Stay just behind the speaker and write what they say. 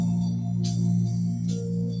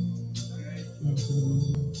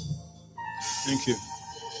Thank you.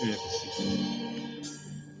 You have a seat.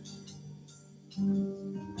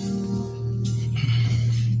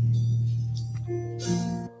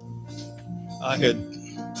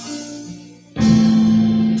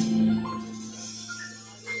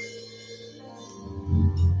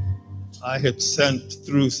 I had sent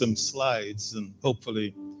through some slides, and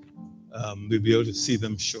hopefully we'll be able to see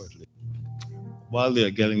them shortly. While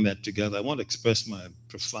they're getting that together, I want to express my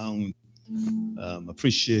profound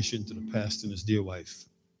appreciation to the pastor and his dear wife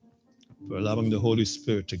for allowing the Holy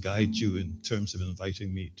Spirit to guide you in terms of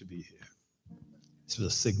inviting me to be here. It's a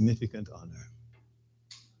significant honor,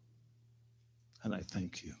 and I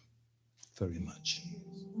thank you very much.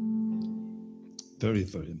 Very,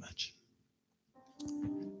 very much.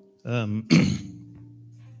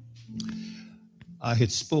 I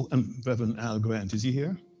had spoken, Reverend Al Grant, is he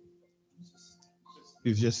here?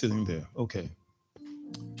 He's just sitting there. Okay.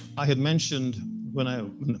 I had mentioned in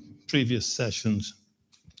the previous sessions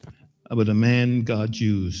about a man God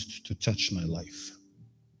used to touch my life,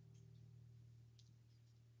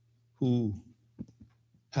 who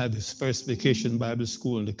had his first vacation Bible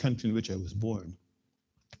school in the country in which I was born.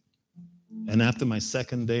 And after my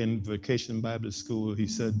second day in vacation Bible school, he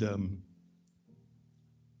said,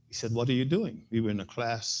 "What are you doing?" We were in a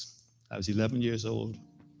class. I was 11 years old.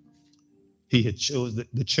 He had chosen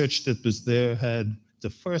the church that was there had the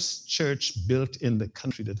first church built in the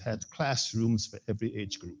country that had classrooms for every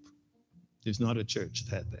age group. There's not a church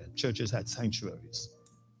that had that. Churches had sanctuaries.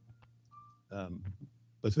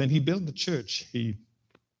 But when he built the church, he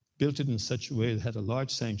built it in such a way that had a large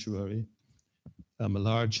sanctuary, a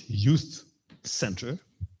large youth center,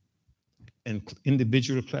 and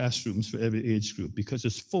individual classrooms for every age group because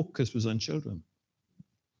his focus was on children.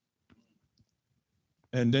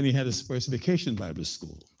 And then he had his first vacation Bible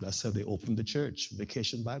school. That's how they opened the church,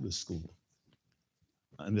 Vacation Bible School.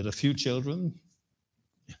 And with a few children,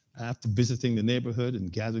 after visiting the neighborhood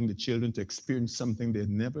and gathering the children to experience something they'd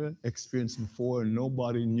never experienced before, and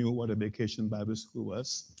nobody knew what a Vacation Bible School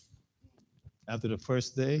was. After the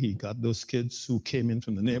first day, he got those kids who came in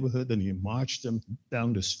from the neighborhood and he marched them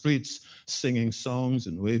down the streets, singing songs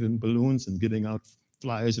and waving balloons and giving out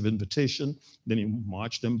flyers of invitation. Then he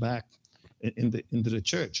marched them back into the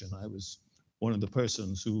church, and I was one of the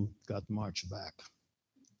persons who got marched back.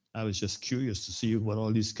 I was just curious to see what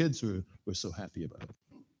all these kids were so happy about.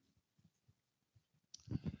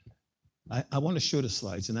 I want to show the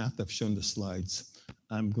slides, and after I've shown the slides,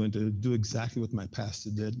 I'm going to do exactly what my pastor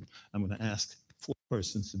did. I'm going to ask 4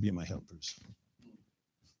 persons to be my helpers.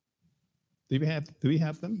 Do we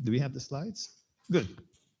have them? Do we have the slides? Good.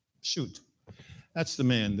 Shoot. That's the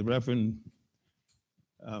man, the Reverend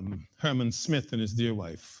Herman Smith and his dear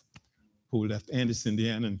wife, who left Anderson,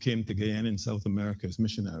 Indiana, and came to Guyana in South America as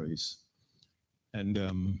missionaries, and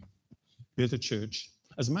built a church.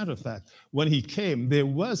 As a matter of fact, when he came, there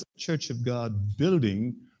was a Church of God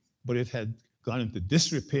building, but it had gone into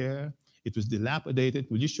disrepair. It was dilapidated.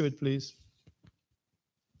 Would you show it, please?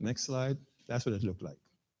 Next slide. That's what it looked like.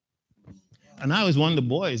 And I was one of the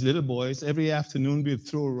boys, little boys. Every afternoon, we'd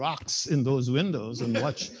throw rocks in those windows and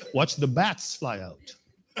watch the bats fly out.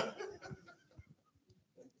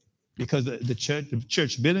 Because the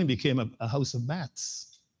church building became a house of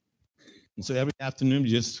bats. And so every afternoon, we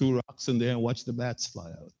just threw rocks in there and watched the bats fly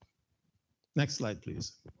out. Next slide,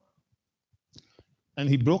 please. And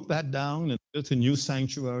he broke that down and built a new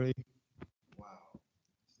sanctuary. Wow.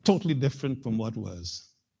 Totally different from what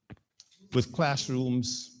was. With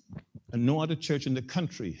classrooms, and no other church in the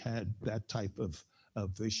country had that type of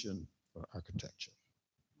vision or architecture.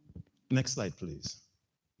 Next slide, please.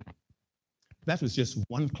 That was just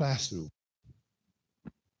one classroom.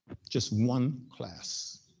 Just one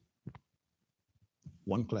class.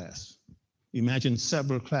 One class. Imagine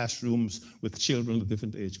several classrooms with children of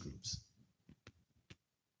different age groups.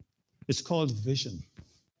 It's called Vision.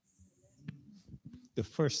 The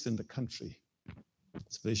first in the country.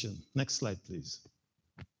 It's Vision. Next slide, please.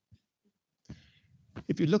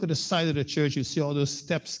 If you look at the side of the church, you see all those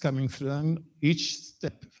steps coming through, and each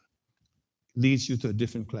step leads you to a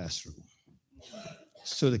different classroom.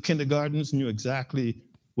 So the kindergartens knew exactly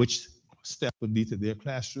which step would lead to their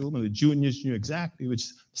classroom, and the juniors knew exactly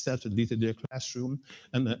which steps would lead to their classroom,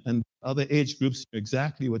 and other age groups knew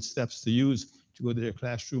exactly what steps to use to go to their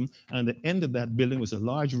classroom. And at the end of that building was a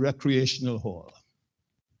large recreational hall.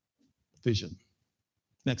 Vision.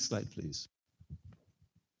 Next slide, please.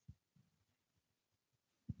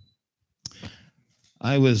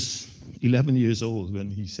 I was 11 years old when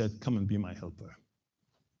he said, "Come and be my helper."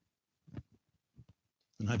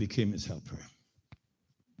 And I became his helper.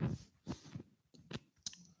 I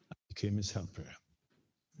became his helper.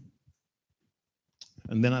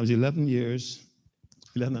 And then I was 11 years,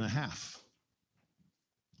 11 and a half,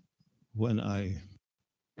 when I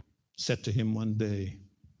said to him one day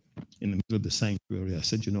in the middle of the sanctuary, I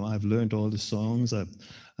said, I've learned all the songs,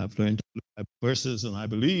 I've learned verses, and I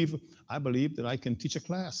believe that I can teach a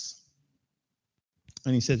class.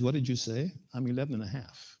 And he said, what did you say? I'm 11 and a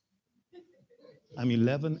half. I'm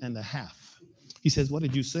 11 and a half. He says, what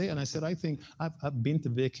did you say? And I said, I think I've been to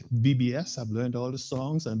VBS. I've learned all the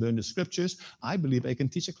songs. I've learned the scriptures. I believe I can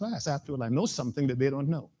teach a class. After all, I know something that they don't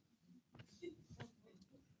know.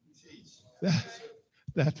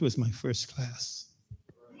 That was my first class.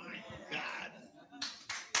 My God.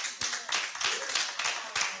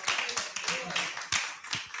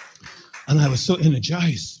 And I was so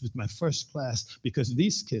energized with my first class because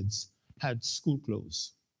these kids had school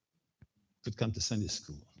clothes, could come to Sunday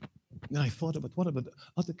school. And I thought about, what about the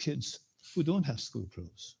other kids who don't have school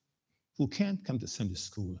clothes, who can't come to Sunday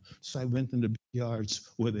school? So I went in the yards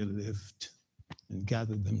where they lived and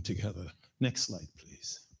gathered them together. Next slide,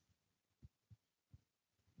 please.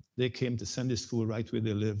 They came to Sunday school right where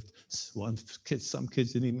they lived. Some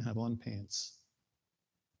kids didn't even have on pants.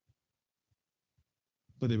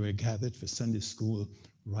 But they were gathered for Sunday school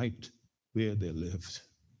right where they lived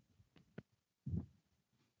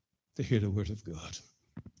to hear the word of God.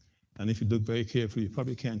 And if you look very carefully, you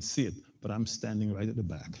probably can't see it, but I'm standing right at the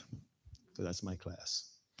back. So that's my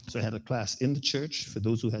class. So I had a class in the church for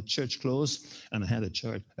those who had church clothes, and I had a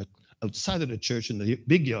church outside of the church in the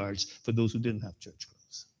big yards for those who didn't have church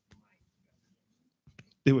clothes.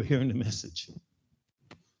 They were hearing the message.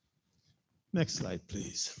 Next slide,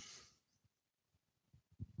 please.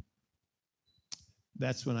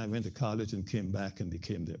 That's when I went to college and came back and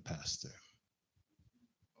became their pastor.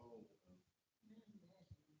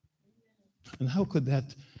 And how could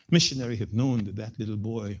that missionary have known that that little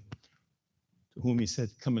boy, to whom he said,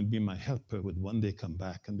 come and be my helper, would one day come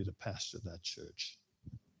back and be the pastor of that church?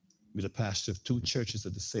 Be the pastor of two churches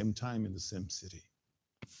at the same time in the same city.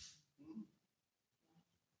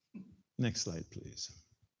 Next slide, please.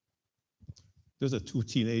 Those are two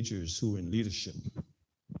teenagers who were in leadership.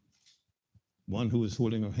 One who was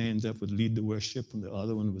holding her hands up would lead the worship, and the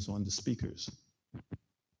other one was one of the speakers.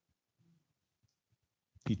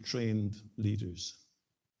 He trained leaders.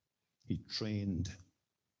 He trained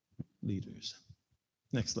leaders.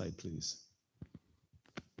 Next slide, please.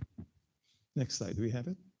 Next slide. Do we have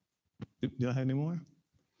it? Do I have any more?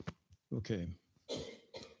 Okay.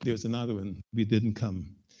 There's another one. We didn't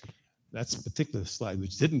come. That particular slide,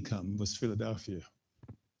 which didn't come, was Philadelphia,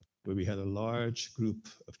 where we had a large group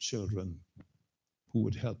of children who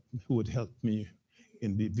would help me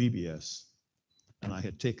in the VBS. And I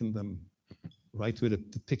had taken them right where the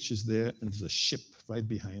picture's there, and there's a ship right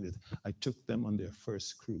behind it. I took them on their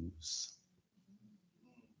first cruise.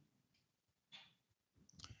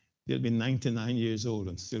 They'll be 99 years old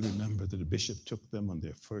and still remember that the bishop took them on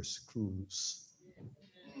their first cruise.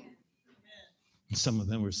 And some of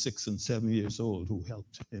them were 6 and 7 years old who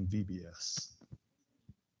helped in VBS.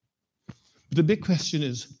 But the big question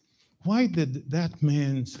is, why did that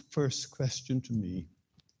man's first question to me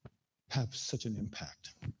have such an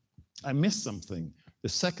impact? I missed something. The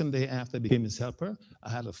second day after I became his helper, I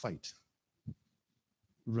had a fight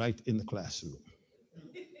right in the classroom.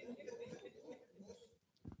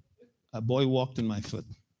 A boy walked in my foot.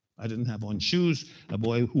 I didn't have on shoes. A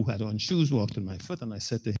boy who had on shoes walked in my foot, and I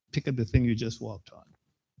said to him, pick up the thing you just walked on.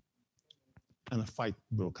 And a fight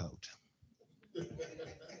broke out.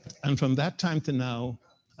 And from that time to now,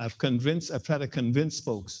 I've tried to convince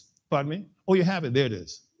folks. Pardon me? Oh, you have it. There it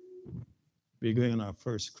is. We're going on our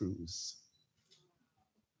first cruise.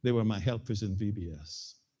 They were my helpers in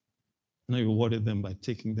VBS. And I rewarded them by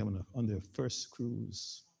taking them on their first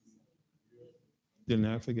cruise. They'll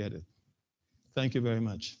never forget it. Thank you very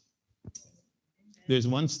much. There's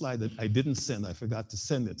one slide that I didn't send. I forgot to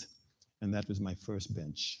send it. And that was my first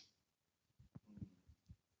bench.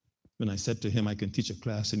 When I said to him, I can teach a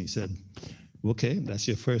class, and he said, okay, that's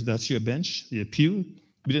your bench, your pew.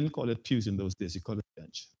 We didn't call it pews in those days. We called it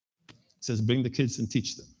bench. He says, bring the kids and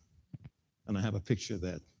teach them. And I have a picture of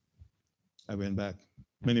that. I went back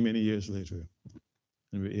many, many years later,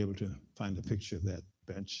 and we were able to find a picture of that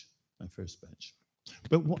bench, my first bench.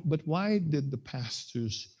 But why did the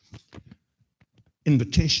pastor's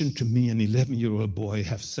invitation to me, an 11-year-old boy,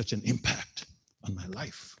 have such an impact on my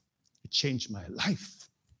life? It changed my life.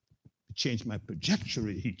 It changed my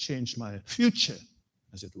trajectory. He changed my future,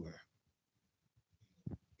 as it were.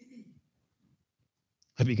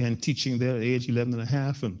 I began teaching there at age 11 and a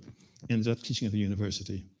half and ended up teaching at the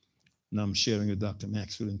university. Now I'm sharing with Dr.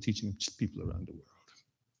 Maxwell and teaching people around the world.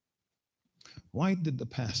 Why did the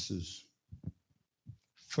pastors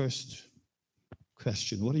first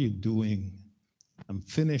question, what are you doing? I'm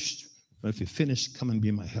finished. But if you're finished, come and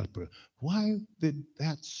be my helper. Why did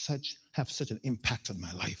that have such an impact on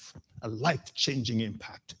my life? A life-changing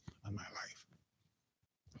impact on my life.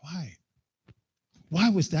 Why? Why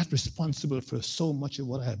was that responsible for so much of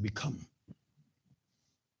what I have become?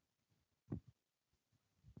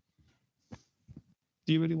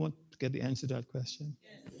 Do you really want to get the answer to that question?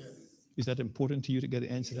 Yes. Is that important to you to get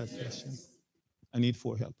the answer to that question? I need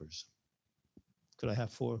 4 helpers. Could I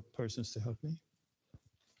have 4 persons to help me?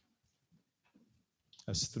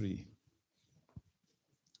 That's 3.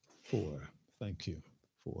 4. Thank you.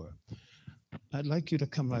 4. I'd like you to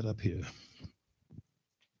come right up here.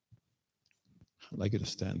 I'd like you to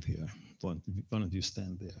stand here. One of you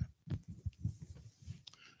stand there. I'm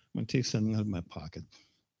going to take something out of my pocket.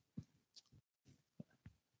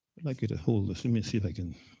 I'd like you to hold this. Let me see if I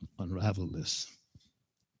can unravel this.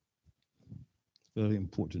 Very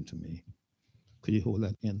important to me. Could you hold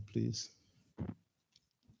that end, please?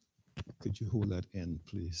 Could you hold that end,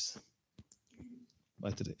 please?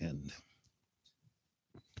 Right to the end.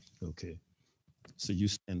 Okay. So you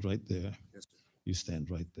stand right there. Yes, sir. You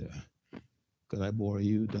stand right there. Could I borrow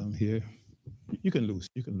you down here? You can lose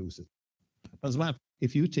it. As a matter,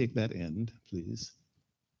 if you take that end, please.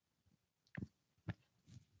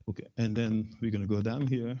 Okay, and then we're going to go down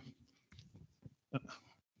here.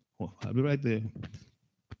 I'll be right there.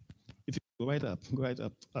 If you go right up.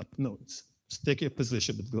 No, take your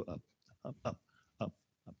position, but go up.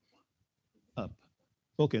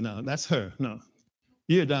 Okay, now that's her. No,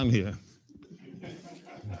 you're down here.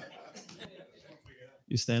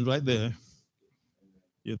 You stand right there.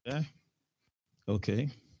 You're there? Okay.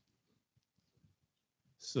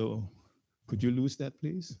 So could you lose that,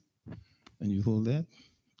 please? And you hold that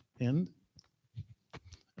end.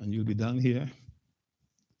 And you'll be down here.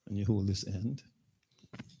 And you hold this end.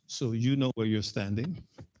 So you know where you're standing.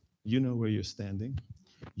 You know where you're standing.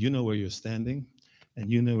 You know where you're standing.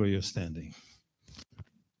 And you know where you're standing.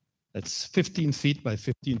 That's 15 feet by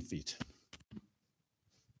 15 feet.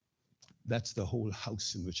 That's the whole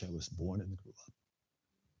house in which I was born and grew up.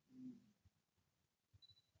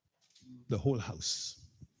 The whole house,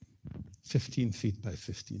 15 feet by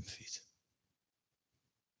 15 feet.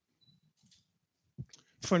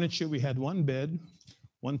 Furniture, we had 1 bed,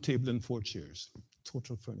 1 table, and 4 chairs.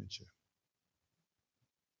 Total furniture.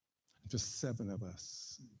 Just 7 of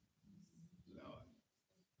us.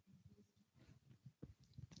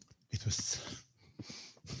 It was.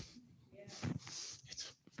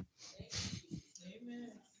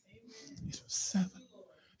 It was 7.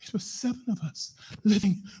 It was 7 of us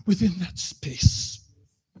living within that space.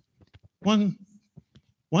 One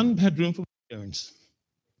bedroom for my parents.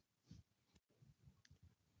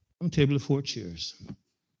 1 table, 4 chairs.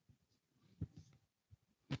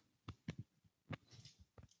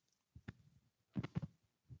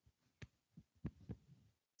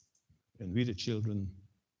 And we, the children,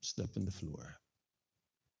 slept on the floor.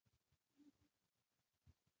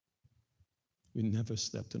 We never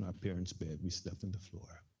slept in our parents' bed. We slept on the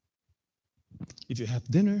floor. If you have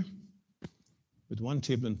dinner with 1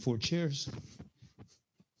 table and 4 chairs,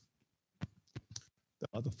 the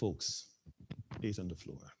other folks ate on the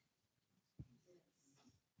floor.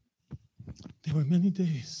 There were many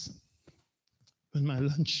days when my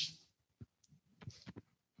lunch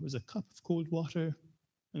was a cup of cold water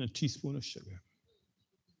and a teaspoon of sugar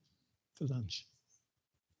for lunch.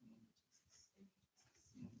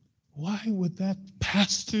 Why would that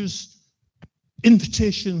pastor's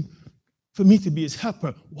invitation for me to be his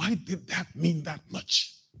helper, why did that mean that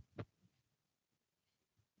much?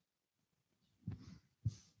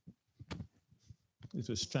 It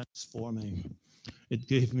was transforming. It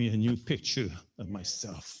gave me a new picture of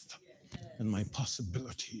myself and my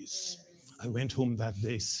possibilities. I went home that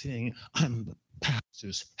day saying, I'm the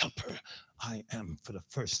pastor's helper. I am, for the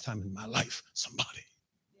first time in my life, somebody.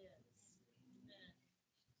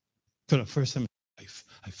 For the first time in my life,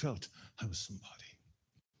 I felt I was somebody.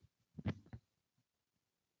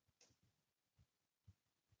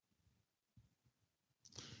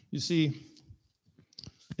 You see,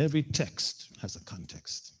 every text has a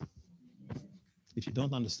context. If you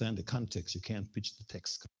don't understand the context, you can't preach the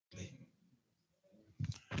text correctly.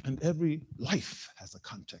 And every life has a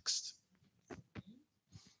context.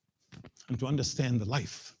 And to understand the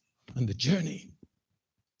life and the journey,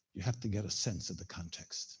 you have to get a sense of the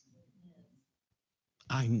context.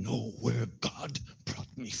 I know where God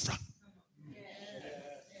brought me from.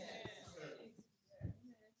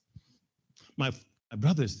 My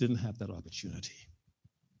brothers didn't have that opportunity.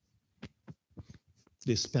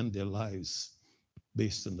 They spent their lives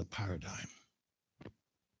based on the paradigm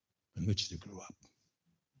in which they grew up.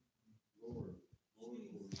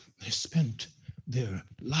 They spent their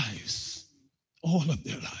lives, all of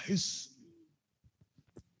their lives,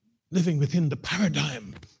 living within the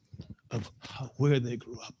paradigm of where they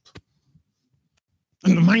grew up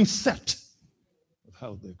and the mindset of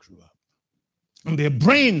how they grew up. And their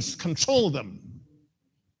brains control them.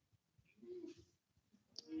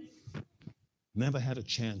 Never had a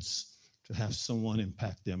chance to have someone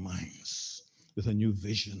impact their minds with a new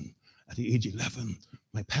vision. At the age 11,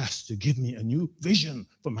 my pastor gave me a new vision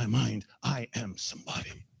for my mind. I am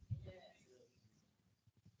somebody.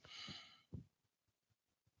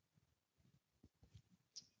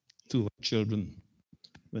 Two of our children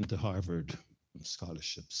went to Harvard on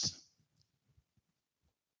scholarships.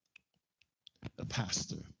 A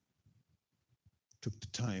pastor took the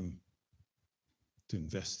time to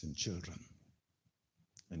invest in children.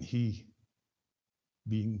 And he,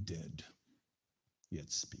 being dead,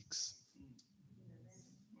 yet speaks.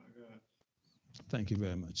 Thank you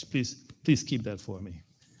very much. Please keep that for me.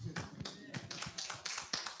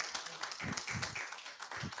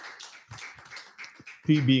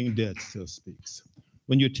 He, being dead, still speaks.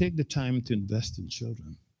 When you take the time to invest in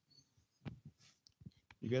children,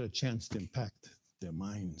 you get a chance to impact their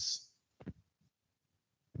minds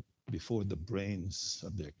before the brains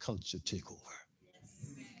of their culture take over.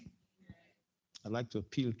 I'd like to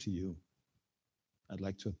appeal to you.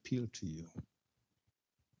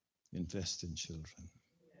 Invest in children.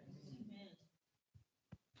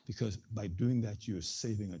 Because by doing that, you're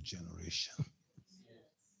saving a generation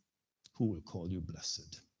who will call you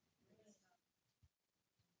blessed.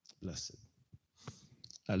 Blessed.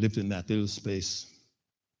 I lived in that little space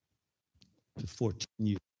for 14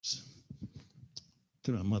 years.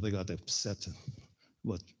 Till my mother got upset.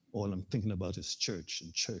 What all I'm thinking about is church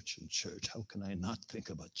and church and church. How can I not think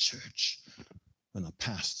about church when a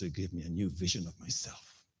pastor gave me a new vision of myself?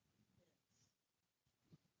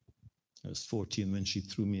 I was 14 when she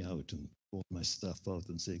threw me out and pulled my stuff out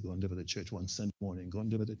and said, go and live at the church one Sunday morning. Go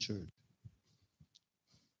and live at the church.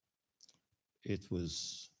 It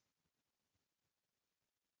was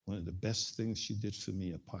one of the best things she did for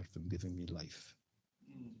me apart from giving me life.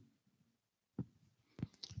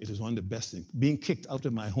 It was one of the best things. Being kicked out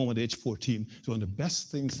of my home at age 14 is one of the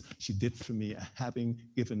best things she did for me, having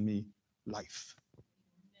given me life.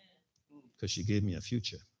 Because she gave me a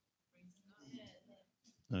future,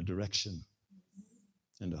 and a direction,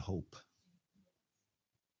 and a hope.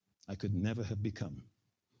 I could never have become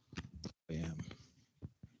who I am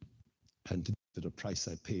had to do with the price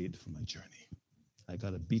I paid for my journey. I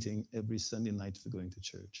got a beating every Sunday night for going to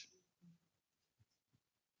church.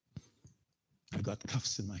 I got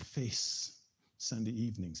cuffs in my face Sunday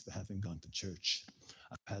evenings for having gone to church.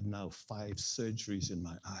 I've had now 5 surgeries in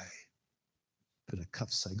my eye for the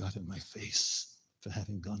cuffs I got in my face for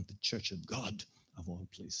having gone to Church of God, of all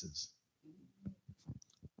places.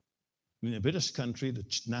 In the British country, the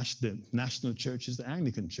national church is the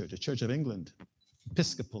Anglican Church, the Church of England,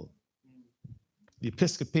 Episcopal. The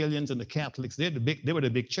Episcopalians and the Catholics, they were the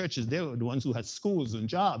big churches. They were the ones who had schools and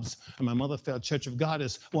jobs. And my mother felt Church of God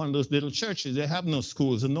is one of those little churches. They have no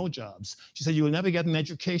schools and no jobs. She said, you will never get an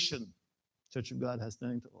education. Church of God has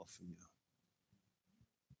nothing to offer you.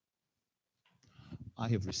 I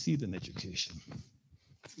have received an education.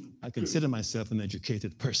 I consider myself an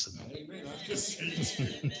educated person. Amen.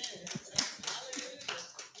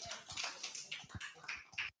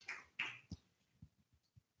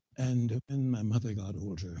 And when my mother got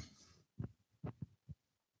older,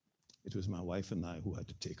 it was my wife and I who had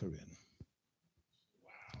to take her in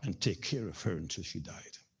and take care of her until she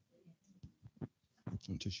died.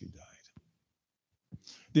 Until she died.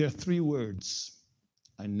 There are 3 words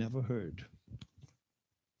I never heard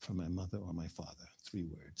from my mother or my father. 3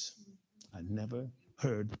 words. I never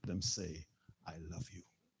heard them say, I love you.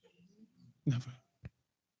 Never.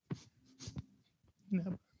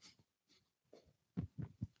 Never.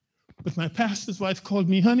 But my pastor's wife called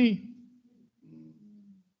me honey.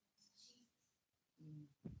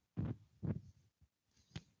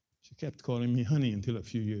 She kept calling me honey until a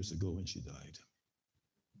few years ago when she died.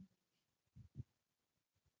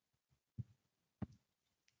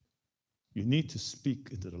 You need to speak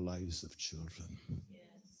into the lives of children. Yes.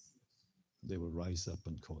 They will rise up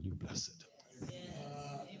and call you blessed. Yes.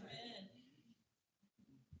 Amen.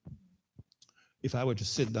 If I were to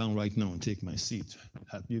sit down right now and take my seat,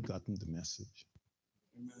 have you gotten the message?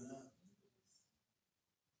 Amen.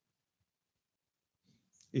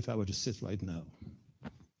 If I were to sit right now,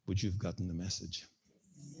 would you have gotten the message?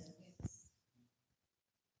 Yes.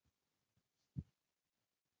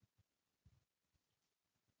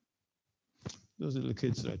 Those little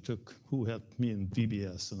kids that I took who helped me in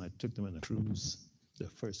VBS, and I took them on a cruise, their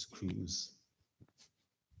first cruise.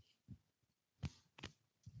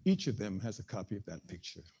 Each of them has a copy of that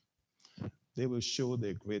picture. They will show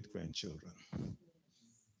their great-grandchildren.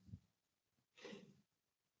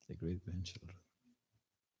 Their great-grandchildren.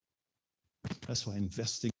 That's why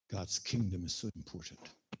investing in God's kingdom is so important.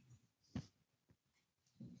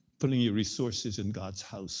 Putting your resources in God's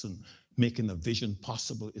house and making a vision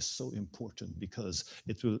possible is so important, because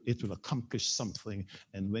it will accomplish something,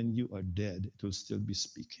 and when you are dead, it will still be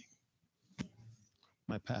speaking.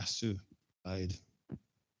 My pastor died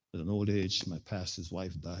at an old age. My pastor's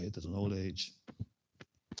wife died at an old age.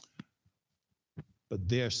 But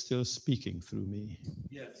they are still speaking through me.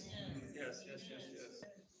 Yes. Yes.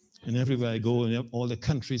 And everywhere I go, in all the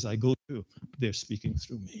countries I go to, they're speaking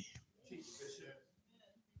through me.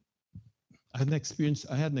 I had an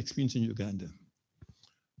experience in Uganda.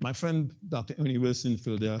 My friend, Dr. Ernie Wilson in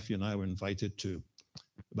Philadelphia, and I were invited to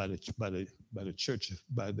by the church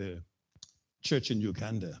in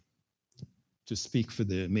Uganda to speak for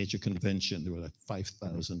the major convention. There were like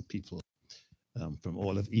 5,000 people from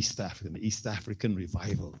all of East Africa, the East African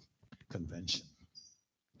Revival Convention.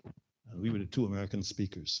 And we were the two American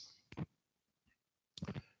speakers.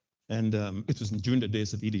 And it was during the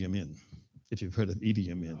days of Idi Amin, if you've heard of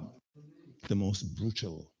Idi Amin, the most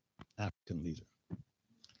brutal African leader.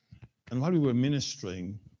 And while we were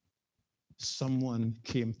ministering, someone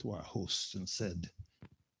came to our host and said,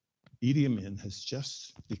 Idi Amin has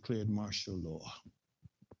just declared martial law,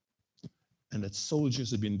 and that soldiers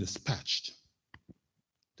have been dispatched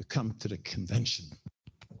to come to the convention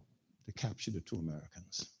to capture the two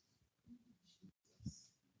Americans.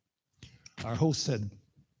 Our host said,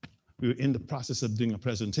 we were in the process of doing a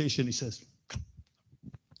presentation. He says,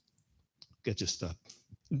 get your stuff.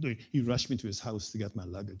 He rushed me to his house to get my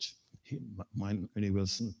luggage. Mine, Ernie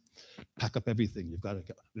Wilson, pack up everything. You've got to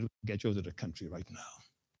get you out of the country right now.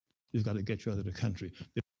 You've got to get you out of the country.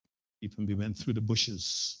 Even we went through the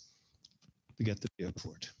bushes to get to the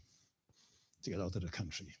airport, to get out of the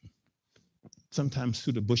country. Sometimes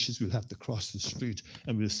through the bushes, we'll have to cross the street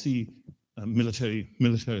and we'll see military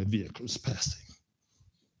vehicles passing.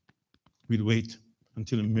 We'll wait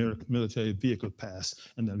until a military vehicle pass,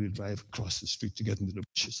 and then we'll drive across the street to get into the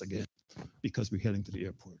bushes again, because we're heading to the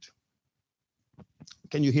airport.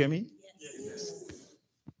 Can you hear me? Yes.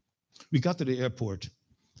 We got to the airport,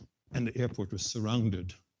 and the airport was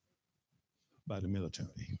surrounded by the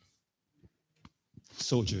military.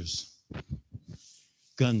 Soldiers,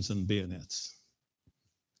 guns and bayonets.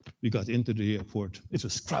 We got into the airport. It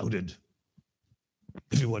was crowded.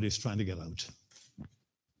 Everybody's trying to get out.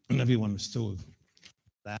 And everyone was told,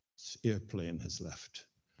 that airplane has left,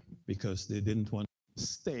 because they didn't want to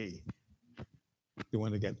stay. They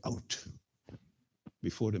want to get out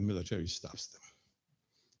before the military stops them.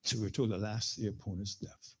 So we were told the last airplane is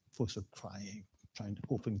left. Folks are crying,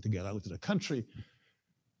 hoping to get out of the country.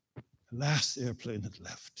 The last airplane had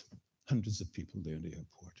left. Hundreds of people there in the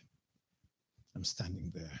airport. I'm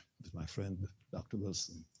standing there with my friend, Dr.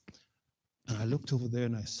 Wilson. And I looked over there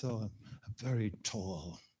and I saw a very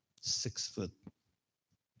tall, 6-foot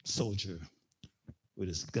soldier with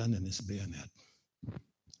his gun and his bayonet.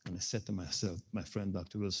 And I said to myself, my friend,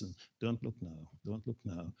 Dr. Wilson, don't look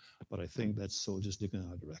now, but I think that soldier's looking in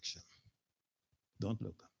our direction. Don't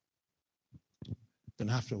look. Then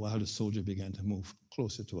after a while, the soldier began to move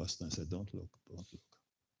closer to us, and I said, don't look.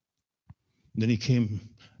 Then he came.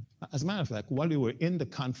 As a matter of fact, while we were in the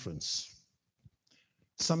conference,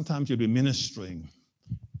 sometimes you'll be ministering,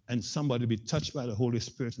 and somebody will be touched by the Holy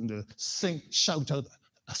Spirit, and they'll shout out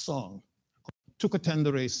a song,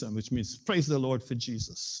 Tukatenderesa, which means praise the Lord for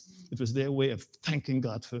Jesus. It was their way of thanking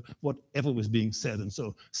God for whatever was being said. And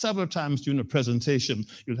so several times during the presentation,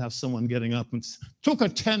 you'll have someone getting up and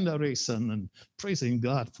Tukatenderesa and praising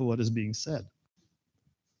God for what is being said.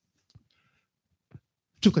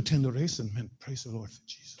 Tukatenderesa meant praise the Lord for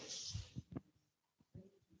Jesus.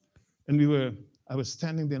 And I was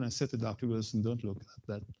standing there and I said to Dr. Wilson, don't look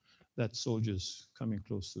at that soldier's coming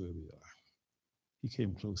close to where we are. He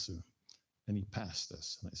came closer and he passed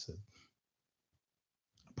us. And I said,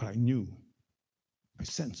 but I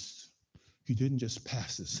sensed he didn't just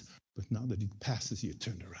pass us, but now that he passed us, he had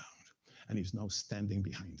turned around and he's now standing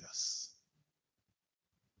behind us.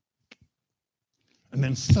 And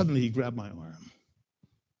then suddenly he grabbed my arm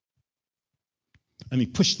and he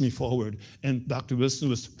pushed me forward, and Dr. Wilson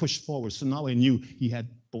was pushed forward. So now I knew he had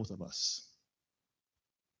both of us.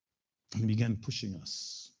 And he began pushing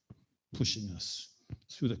us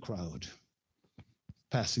through the crowd,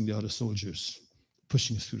 passing the other soldiers,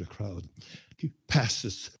 pushing us through the crowd. He passed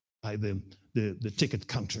us by the ticket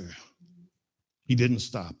counter. He didn't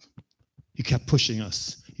stop. He kept pushing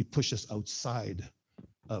us. He pushed us outside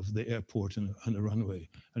of the airport and on the runway.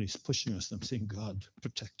 And he's pushing us. And I'm saying, God,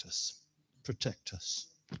 protect us, protect us,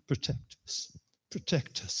 protect us,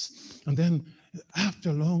 protect us. And then after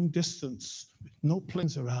a long distance, with no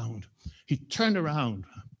planes around, he turned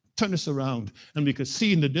us around, and we could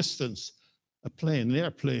see in the distance an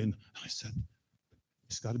airplane. And I said,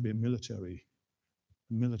 it's got to be a military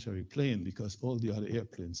plane, because all the other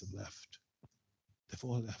airplanes have left. They've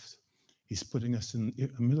all left. He's putting us in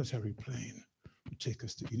a military plane to take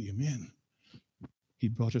us to Idi Amin. He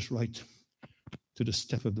brought us right to the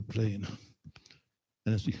step of the plane.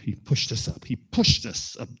 And as he pushed us up the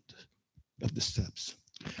steps.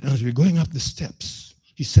 And as we were going up the steps,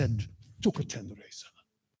 he said, "Tuka Tendereza."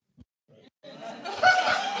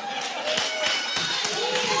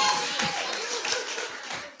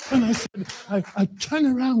 And I said, I turned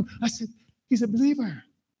around. I said, he's a believer.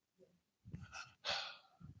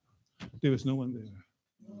 There was no one there.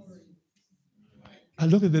 I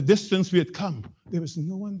looked at the distance we had come. There was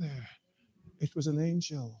no one there. It was an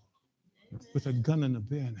angel with a gun and a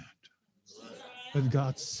bayonet that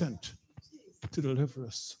God sent to deliver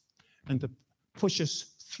us and to push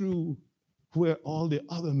us through where all the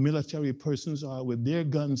other military persons are with their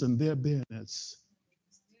guns and their bayonets,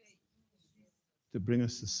 to bring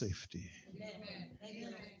us to safety.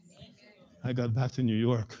 I got back to New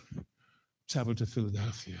York, traveled to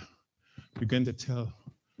Philadelphia, began to tell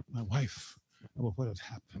my wife about what had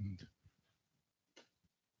happened.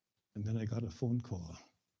 And then I got a phone call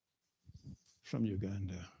from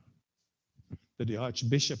Uganda that the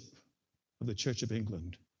Archbishop of the Church of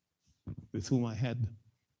England, with whom I had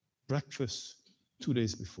breakfast 2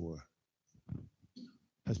 days before,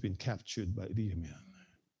 has been captured by Idi Amin.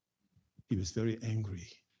 He was very angry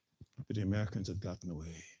that the Americans had gotten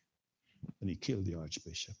away, and he killed the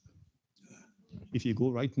Archbishop. If you go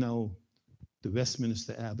right now to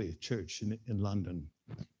Westminster Abbey Church in London,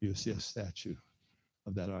 you'll see a statue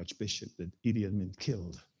of that Archbishop that Idi Amin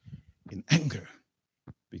killed in anger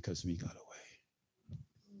because we got away.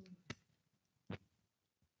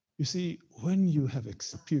 You see, when you have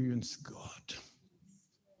experienced God,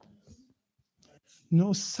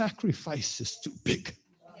 no sacrifice is too big.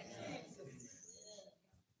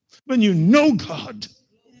 When you know God,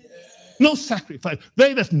 no sacrifice.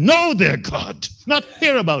 They that know their God, not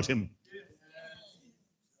hear about him.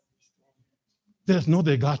 They that know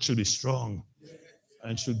their God should be strong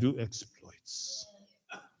and should do exploits.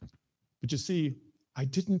 But you see, I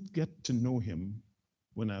didn't get to know him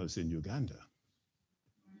when I was in Uganda.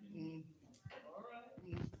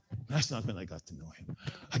 That's not when I got to know him.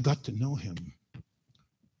 I got to know him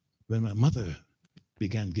when my mother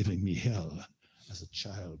began giving me hell as a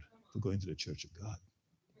child for going to the Church of God.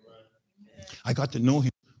 I got to know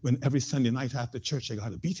him when every Sunday night after church I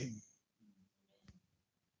got a beating.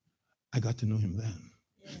 I got to know him then.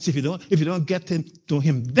 See, if you don't get to know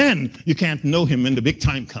him then, you can't know him when the big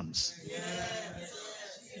time comes.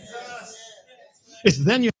 It's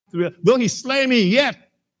then you have to realize, though he slay me, yet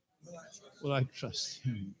will I trust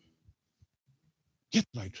him. Yet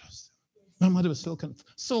will I trust him. My mother was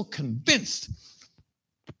so convinced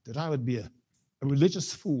that I would be a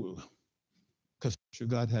religious fool, because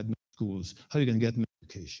God had no schools. How are you going to get an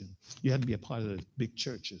education? You had to be a part of the big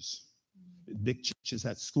churches. Big churches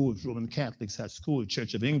had schools. Roman Catholics had schools.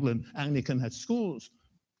 Church of England, Anglican had schools.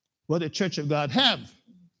 What did Church of God have?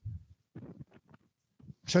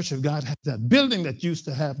 Church of God had that building that used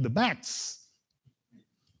to have the bats.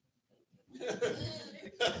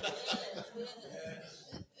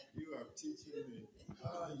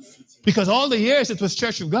 Because all the years it was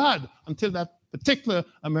Church of God until that particular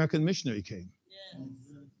American missionary came.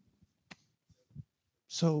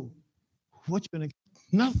 So what you're going to get?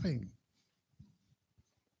 Nothing.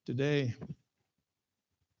 Today,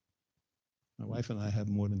 my wife and I have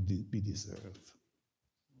more than we deserve.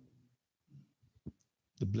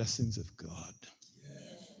 The blessings of God.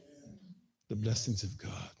 The blessings of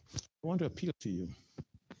God. I want to appeal to you.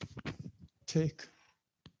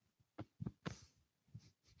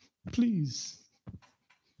 Please,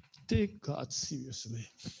 take God seriously.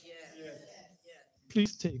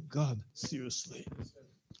 Please take God seriously.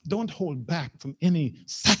 Don't hold back from any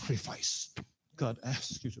sacrifice God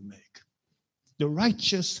asks you to make. The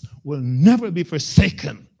righteous will never be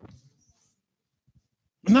forsaken.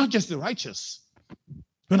 Not just the righteous.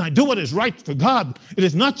 When I do what is right for God, it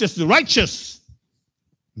is not just the righteous.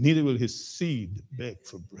 Neither will his seed beg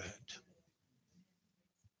for bread.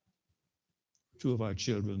 2 of our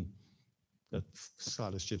children got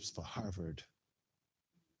scholarships for Harvard.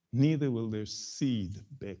 neither will their seed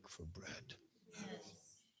beg for bread.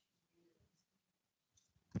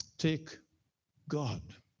 Take God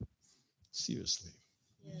seriously.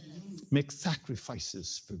 Make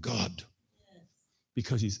sacrifices for God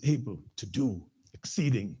because he's able to do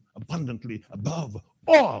exceeding abundantly above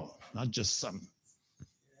all, not just some.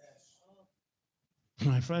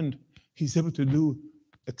 My friend, he's able to do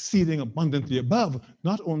exceeding abundantly above,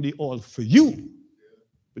 not only all for you,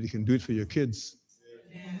 but he can do it for your kids.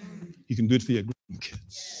 You can do it for your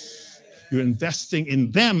grandkids. You're investing in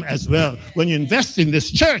them as well. When you invest in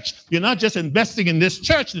this church, you're not just investing in this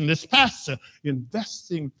church, in this pastor, you're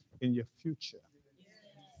investing in your future.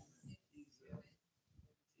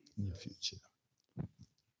 In your future.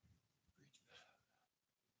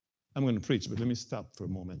 I'm going to preach, but let me stop for a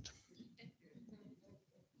moment.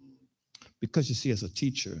 Because you see, as a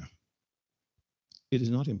teacher, it is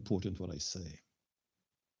not important what I say.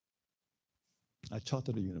 I taught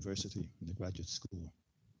at a university, in the graduate school.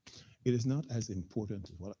 It is not as important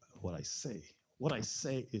as what I say. What I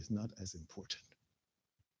say is not as important.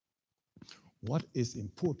 What is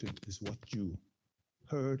important is what you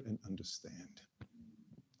heard and understand.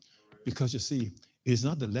 Because you see, it's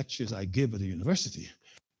not the lectures I give at the university,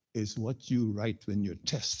 it's what you write when your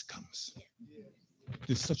test comes.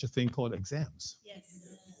 There's such a thing called exams. Yes.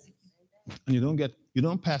 And you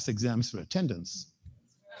don't pass exams for attendance.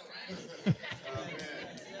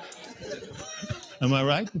 Am I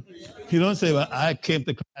right? You don't say, well, I came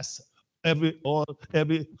to class every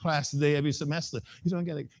class day, every semester. You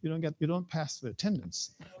don't pass for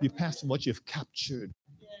attendance. You pass for what you've captured.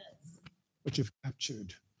 What you've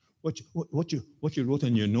captured. What you wrote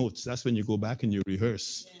in your notes. That's when you go back and you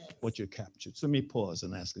rehearse what you captured. So let me pause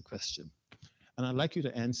and ask a question. And I'd like you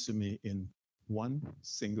to answer me in one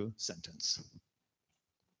single sentence,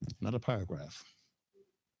 not a paragraph.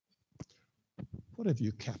 What have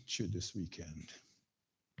you captured this weekend?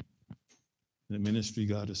 The ministry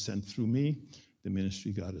God has sent through me, the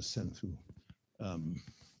ministry God has sent through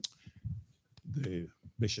the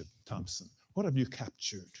Bishop Thompson. What have you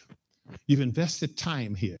captured? You've invested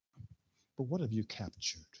time here, but what have you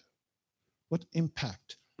captured? What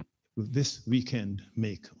impact will this weekend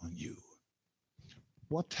make on you?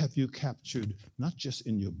 What have you captured, not just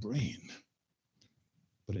in your brain,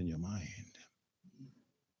 but in your mind?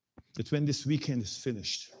 That when this weekend is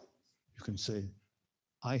finished, you can say,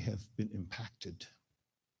 I have been impacted.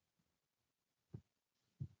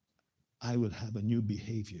 I will have a new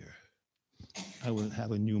behavior. I will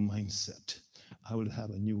have a new mindset. I will have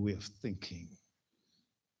a new way of thinking.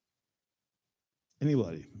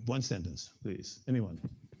 Anybody? One sentence, please. Anyone?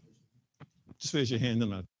 Just raise your hand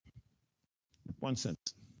and one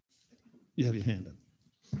sentence. You have your hand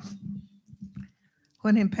up.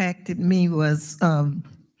 What impacted me was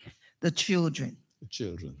the children. The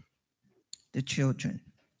children. The children.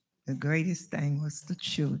 The greatest thing was the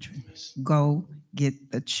children. Yes. Go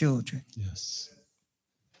get the children. Yes.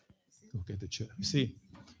 Go get the children. You see,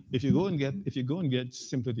 if you go and get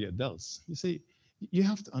simply the adults, you see, you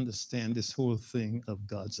have to understand this whole thing of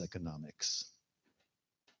God's economics.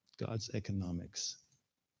 God's economics.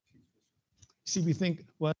 See, we think,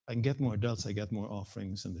 well, I can get more adults, I get more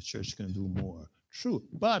offerings, and the church can do more. True.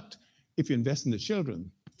 But if you invest in the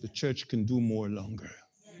children, the church can do more longer.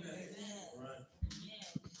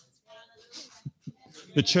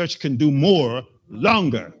 The church can do more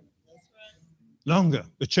longer. Longer.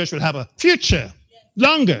 The church will have a future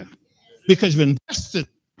longer because we invested.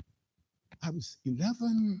 I was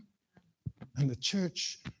 11 and the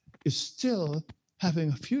church is still having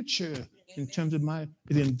a future in terms of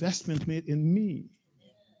the investment made in me.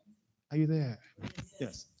 Are you there?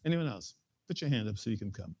 Yes. Anyone else? Put your hand up so you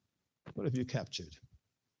can come. What have you captured?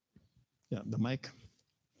 Yeah, the mic.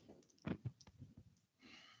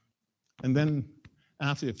 And then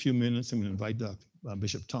after a few minutes, I'm going to invite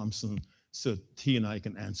Bishop Thompson so he and I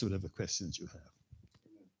can answer whatever questions you have.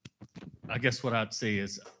 I guess what I'd say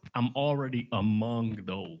is I'm already among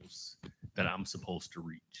those that I'm supposed to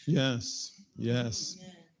reach. Yes, yes.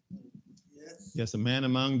 Yes, a man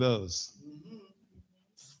among those.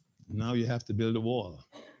 Now you have to build a wall.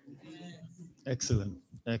 Excellent,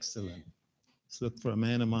 excellent. Let's look for a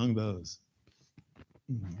man among those.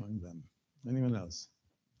 Among them. Anyone else?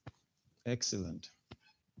 Excellent.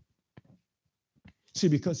 See,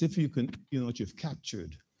 because if you can, you know what you've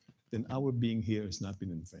captured, then our being here has not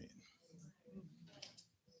been in vain.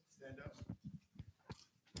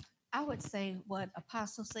 I would say what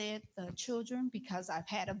Apostle said, the children, because I've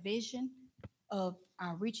had a vision of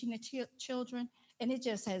reaching the children, and it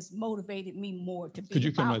just has motivated me more to be. Could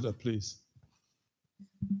you come right up, please?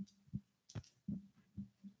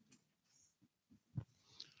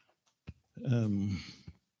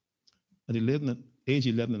 At age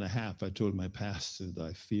 11 and a half, I told my pastor that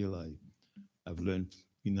I feel I've learned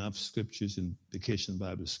enough scriptures in Vacation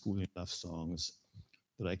Bible School, enough songs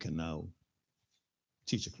that I can now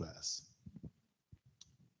teach a class.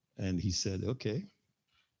 And he said, okay,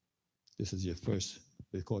 this is your first,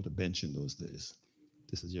 they called it a bench in those days.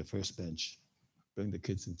 This is your first bench. Bring the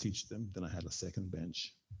kids and teach them. Then I had a second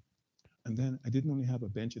bench. And then I didn't only have a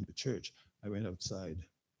bench in the church. I went outside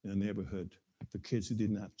in a neighborhood for kids who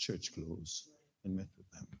didn't have church clothes and met with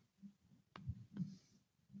them.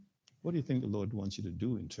 What do you think the Lord wants you to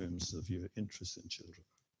do in terms of your interest in children?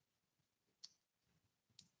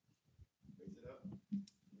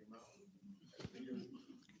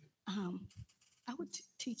 I would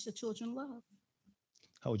teach the children love.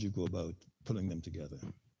 How would you go about pulling them together?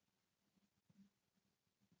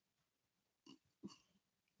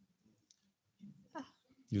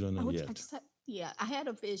 You don't know yet. I had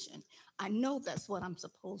a vision. I know that's what I'm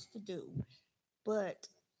supposed to do, but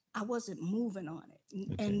I wasn't moving on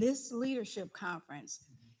it. Okay. And this leadership conference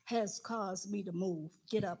has caused me to move,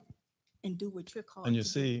 get up, and do what you're called. And you to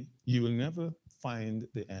say you will never find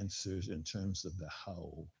the answers in terms of the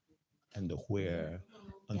how and the where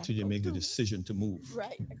until you make the decision to move. do.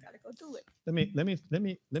 Right, I gotta go do it.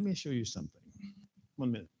 Let me show you something.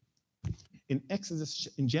 1 minute.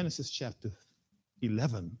 In Genesis chapter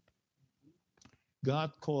 11,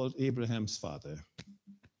 God called Abraham's father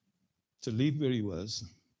to leave where he was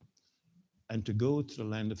and to go to the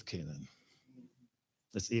land of Canaan.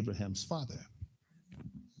 That's Abraham's father.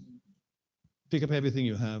 Pick up everything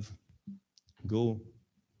you have, go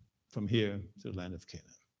from here to the land of Canaan.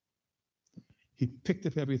 He picked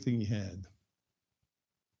up everything he had,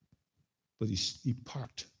 but he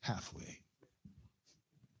parked halfway.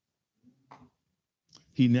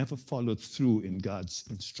 He never followed through in God's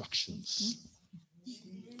instructions.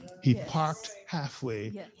 He parked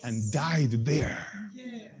halfway and died there.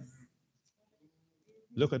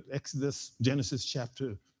 Look at Genesis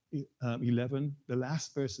chapter 11. The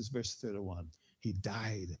last verse is verse 31. He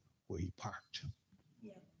died where he parked.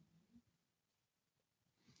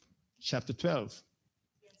 Chapter 12.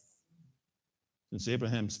 Since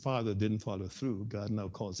Abraham's father didn't follow through, God now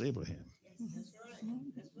calls Abraham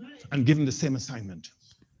and give him the same assignment.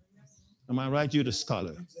 Am I right? You're the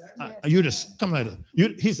scholar. You just come right.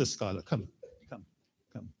 He's a scholar. Come.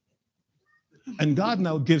 And God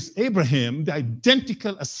now gives Abraham the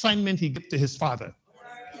identical assignment he gave to his father.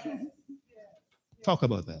 Talk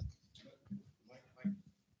about that.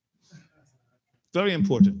 Very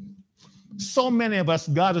important. So many of us,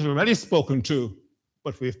 God has already spoken to,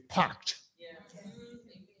 but we've parked.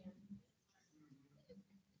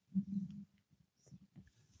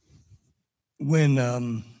 When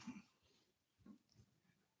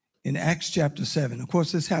in Acts chapter 7, of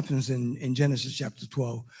course, this happens in Genesis chapter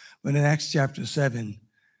 12, but in Acts chapter 7,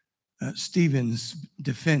 Stephen's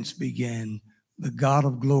defense began. The God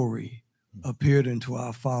of glory appeared unto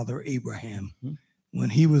our father Abraham when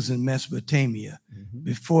he was in Mesopotamia,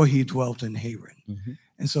 before he dwelt in Haran.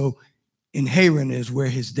 And so in Haran is where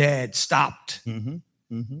his dad stopped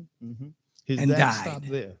His and dad died. stopped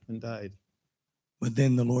there and died. But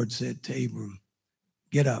then the Lord said to Abram,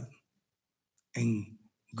 get up and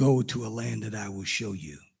go to a land that I will show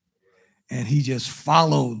you. And he just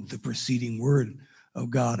followed the preceding word of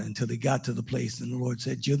God until he got to the place. And the Lord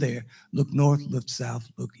said, you're there. Look north, look south,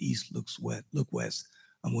 look east, look west.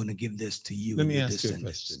 I'm going to give this to you. Let and me your ask you a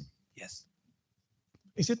descendants. question. Yes.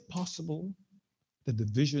 Is it possible that the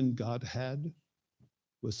vision God had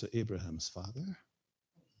was to Abraham's father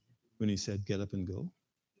when he said, get up and go?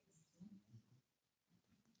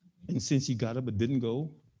 And since he got up but didn't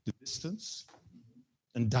go the distance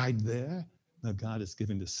and died there, now God is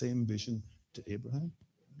giving the same vision to Abraham?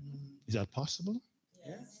 Is that possible?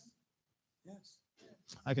 Yes. Yes.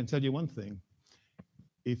 I can tell you one thing.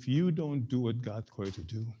 If you don't do what God called you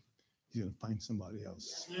to do, you're going to find somebody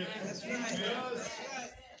else. That's right.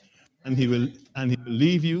 And he will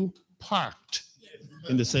leave you parked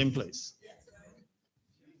in the same place.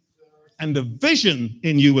 And the vision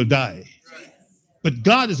in you will die. But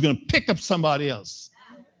God is going to pick up somebody else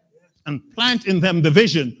and plant in them the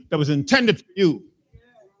vision that was intended for you.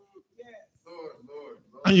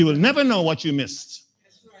 And you will never know what you missed.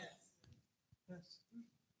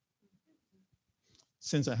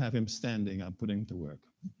 Since I have him standing, I'm putting him to work.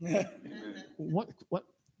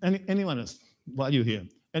 Anyone else, while you're here,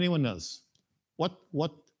 anyone else, what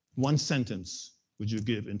one sentence would you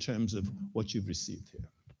give in terms of what you've received here?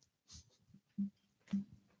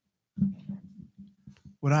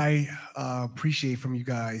 What I appreciate from you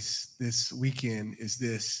guys this weekend is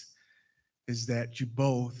that you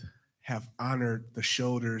both have honored the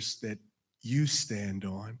shoulders that you stand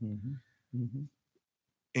on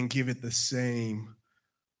and give it the same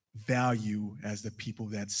value as the people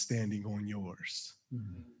that's standing on yours.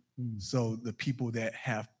 So the people that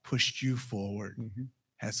have pushed you forward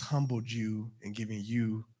has humbled you and given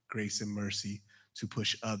you grace and mercy to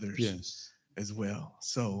push others as well.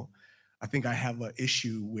 So I think I have an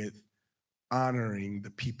issue with honoring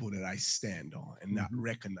the people that I stand on and not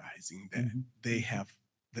recognizing that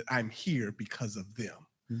that I'm here because of them.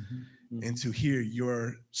 And to hear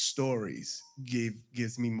your stories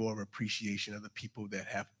gives me more of appreciation of the people that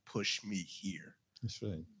have pushed me here. That's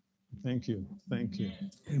right. Thank you. Thank you.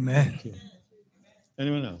 Amen. Thank you.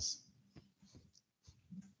 Anyone else?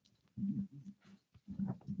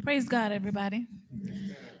 Praise God, everybody.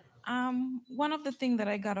 One of the things that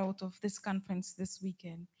I got out of this conference this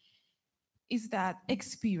weekend is that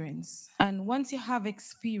experience. And once you have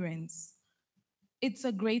experience, it's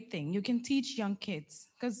a great thing. You can teach young kids,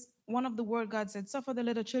 because one of the word God said, suffer the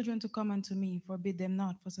little children to come unto me, forbid them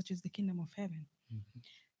not, for such is the kingdom of heaven.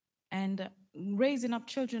 And raising up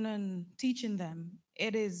children and teaching them,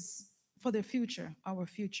 it is for the future, our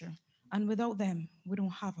future. And without them, we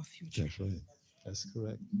don't have a future. That's right. That's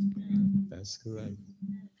correct. That's correct.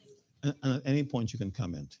 And at any point you can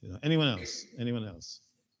comment. Anyone else? Anyone else?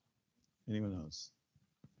 Anyone else?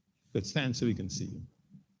 Good. Stand so we can see you.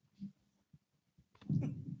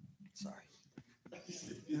 Sorry.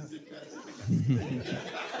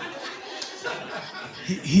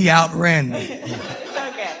 he outran me. It's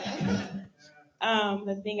okay.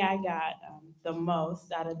 The thing I got the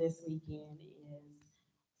most out of this weekend is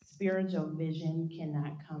spiritual vision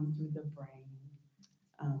cannot come through the brain.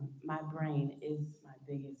 My brain is my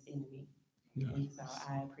biggest enemy. And so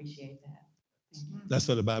I appreciate that. That's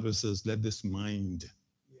what the Bible says. Let this mind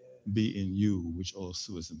be in you, which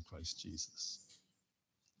also is in Christ Jesus.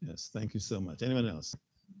 Yes, thank you so much. Anyone else?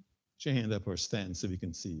 Put your hand up or stand so we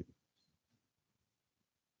can see you.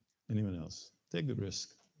 Anyone else? Take the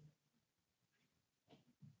risk.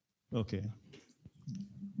 Okay.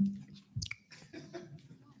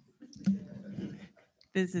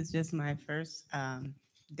 This is just my first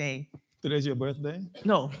day. Today's your birthday?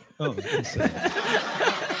 No. Oh, I'm sorry.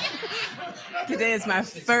 Today is my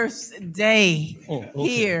first day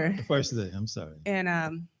here. The first day, I'm sorry. And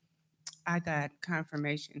I got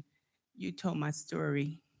confirmation. You told my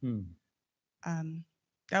story.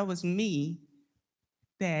 That was me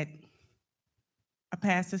that a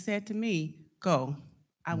pastor said to me, go,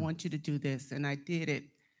 I want you to do this. And I did it.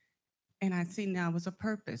 And I see now it's a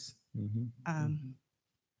purpose.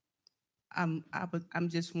 I'm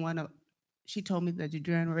just one of, she told me that the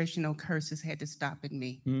generational curses had to stop in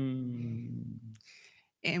me.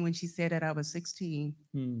 And when she said that, I was 16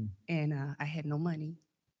 and I had no money.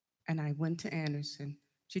 And I went to Anderson.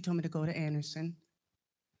 She told me to go to Anderson,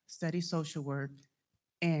 study social work,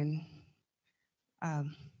 and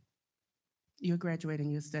you're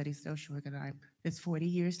graduating, you study social work, and it's 40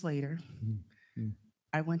 years later.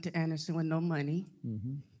 I went to Anderson with no money.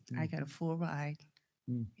 I got a full ride.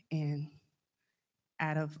 And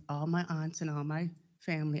out of all my aunts and all my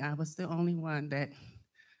family, I was the only one that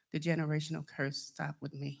the generational curse stopped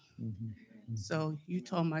with me. So you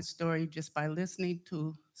told my story just by listening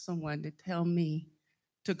to someone to tell me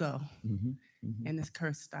to go. And this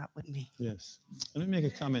curse stopped with me. Yes. Let me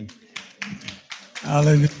make a comment.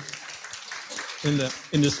 Hallelujah. In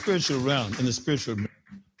the spiritual realm,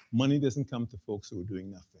 money doesn't come to folks who are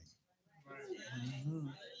doing nothing.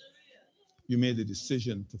 You made the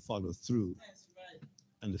decision to follow through,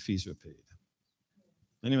 and the fees were paid.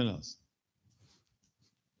 Anyone else?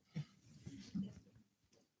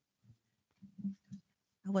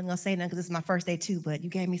 I wasn't gonna say nothing because this is my first day too, but you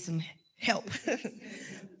gave me some help.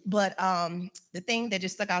 But the thing that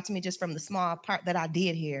just stuck out to me just from the small part that I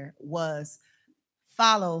did here was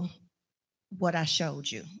follow what I showed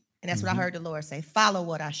you. And that's what I heard the Lord say, follow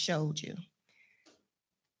what I showed you.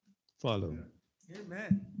 Follow.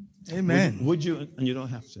 Amen. Amen. Would you, and you don't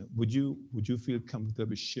have to, would you feel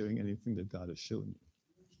comfortable sharing anything that God has shown you?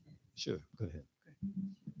 Sure, go ahead.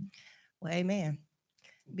 Well, amen.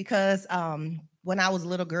 Because when I was a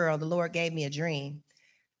little girl, the Lord gave me a dream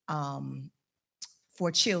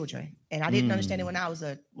for children. And I didn't understand it when I was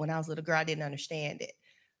a little girl. I didn't understand it.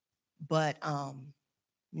 But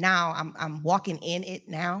now I'm walking in it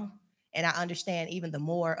now. And I understand even the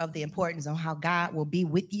more of the importance on how God will be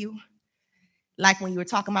with you. Like when you were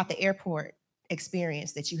talking about the airport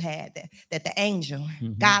experience that you had, that the angel,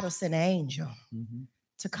 God will send an angel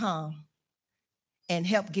to come and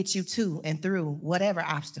help get you to and through whatever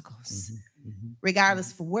obstacles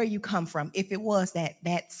regardless of where you come from. If it was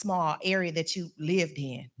that small area that you lived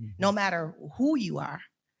in, no matter who you are,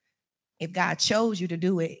 if God chose you to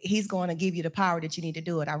do it, he's going to give you the power that you need to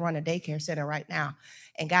do it. I run a daycare center right now.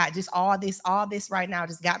 And God, just all this right now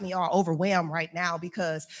just got me all overwhelmed right now,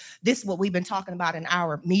 because this is what we've been talking about in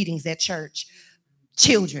our meetings at church.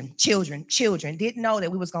 Children. Didn't know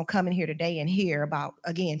that we was going to come in here today and hear about,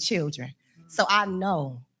 again, children. So I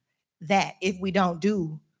know that if we don't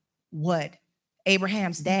do what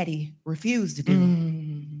Abraham's daddy refused to do,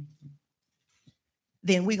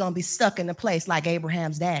 then we're going to be stuck in a place like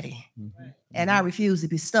Abraham's daddy. And I refuse to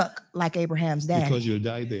be stuck like Abraham's daddy. Because you'll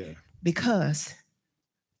die there. Because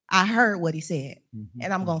I heard what he said,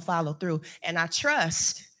 and I'm going to follow through. And I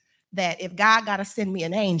trust that if God got to send me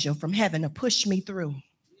an angel from heaven to push me through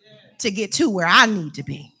to get to where I need to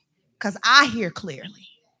be, because I hear clearly,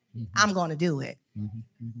 I'm going to do it.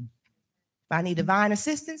 If I need divine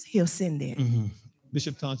assistance, he'll send it.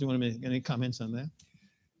 Bishop Thompson, you want to make any comments on that?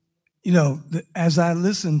 You know, as I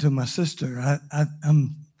listened to my sister,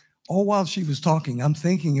 I'm all while she was talking, I'm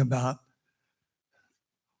thinking about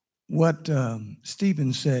what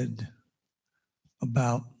Stephen said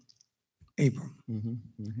about Abram.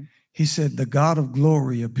 He said, the God of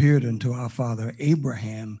glory appeared unto our father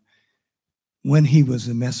Abraham when he was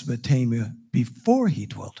in Mesopotamia before he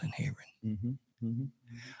dwelt in Haran.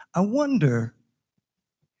 I wonder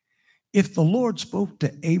if the Lord spoke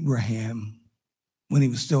to Abraham when he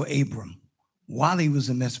was still Abram, while he was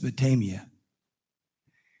in Mesopotamia,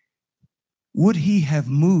 would he have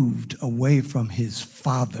moved away from his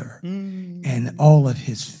father and all of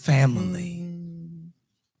his family?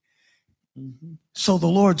 So the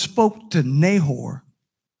Lord spoke to Nahor,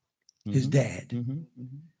 his dad,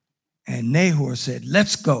 and Nahor said,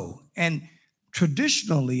 let's go. And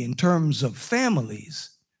traditionally, in terms of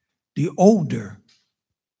families, the older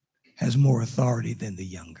has more authority than the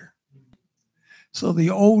younger. So the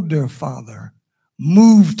older father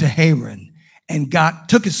moved to Haran and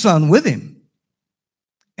took his son with him.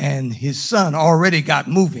 And his son already got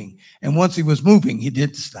moving. And once he was moving, he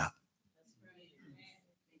didn't stop.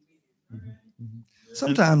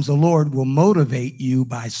 Sometimes the Lord will motivate you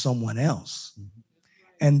by someone else.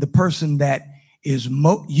 And the person that is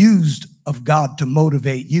used of God to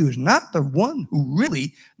motivate you is not the one who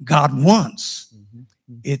really God wants.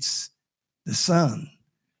 It's the son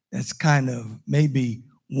that's kind of maybe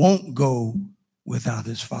won't go without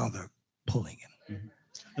his father pulling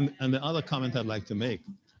him. And the other comment I'd like to make,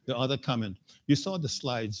 you saw the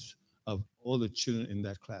slides of all the children in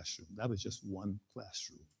that classroom. That was just one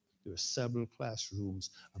classroom. There were several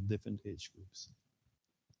classrooms of different age groups.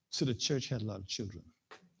 So the church had a lot of children.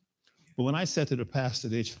 But when I said to the pastor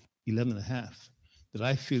at age 11 and a half that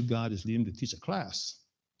I feel God is leading me to teach a class,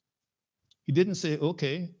 he didn't say,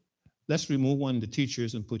 okay, let's remove one of the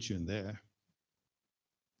teachers and put you in there.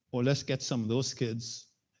 Or let's get some of those kids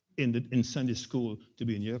in Sunday school to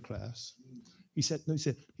be in your class. He said, no,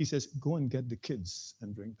 he says, go and get the kids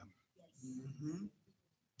and bring them.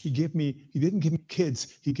 He didn't give me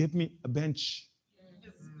kids, he gave me a bench.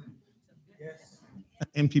 An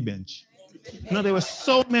empty bench. Now there were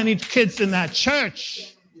so many kids in that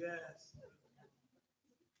church.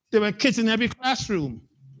 There were kids in every classroom.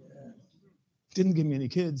 Didn't give me any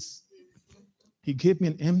kids. He gave me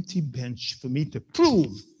an empty bench for me to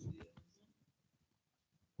prove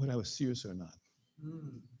whether I was serious or not.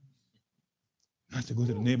 Not to go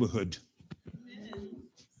to the neighborhood.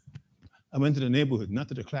 I went to the neighborhood, not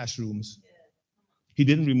to the classrooms. He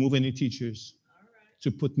didn't remove any teachers to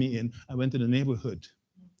put me in. I went to the neighborhood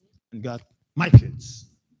and got my kids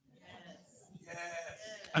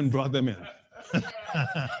and brought them in.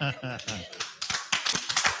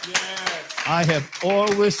 I have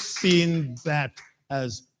always seen that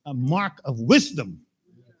as a mark of wisdom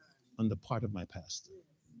on the part of my pastor.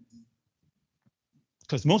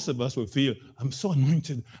 Because most of us will feel, I'm so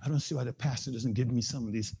anointed, I don't see why the pastor doesn't give me some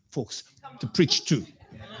of these folks to preach to.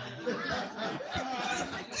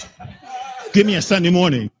 Give me a Sunday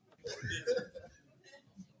morning.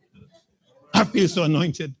 I feel so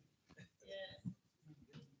anointed.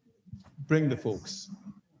 Bring the folks.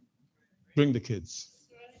 Bring the kids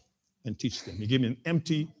and teach them. He gave me an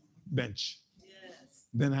empty bench.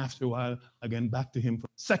 Then after a while, again, back to him for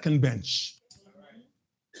second bench.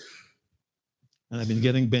 And I've been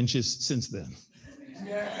getting benches since then.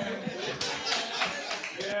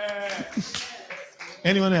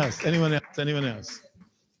 Anyone else? Anyone else? Anyone else?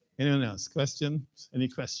 Anyone else? Questions? Any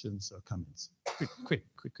questions or comments? Quick,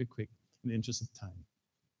 in the interest of time.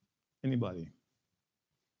 Anybody?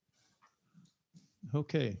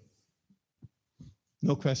 Okay.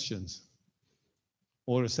 No questions.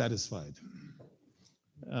 Order satisfied.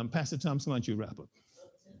 Pastor Thompson, why don't you wrap up?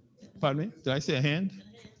 Pardon me? Did I say a hand?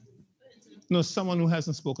 No, someone who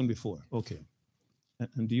hasn't spoken before. Okay.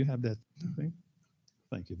 And do you have that thing?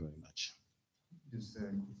 Thank you very much. Just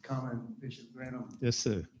a comment, Bishop Granum. Yes,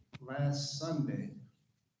 sir. Last Sunday,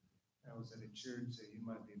 I was at a church that you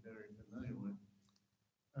might be very familiar with.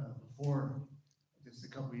 Before, just a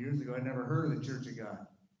couple of years ago, I never heard of the Church of God.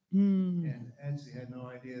 And actually had no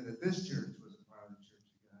idea that this church was a part of the Church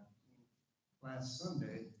of God. Last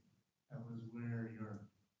Sunday, that was where your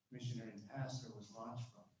missionary pastor was launched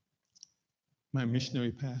from. My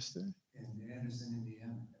missionary pastor? In Anderson,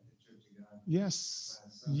 Indiana, at the Church of God. Yes.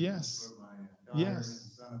 Last Sunday, Yes. that's where my daughter Yes.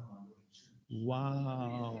 and son-in-law go to church.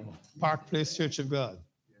 Wow. Park Place Church of God.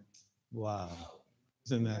 Wow.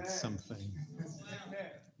 Isn't that something?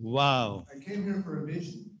 Wow. I came here for a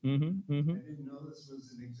vision. Mm-hmm, mm-hmm. I didn't know this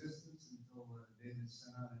was in existence until David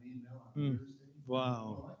sent out an email on Thursday.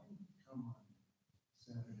 Wow. Oh, I can come on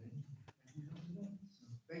Saturday. I can come today. So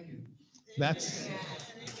thank you. That's,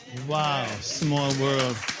 wow, small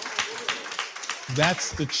world.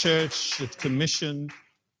 That's the church that commissioned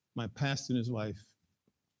my pastor and his wife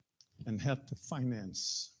and helped to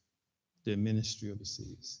finance their ministry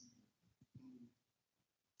overseas.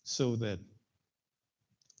 So that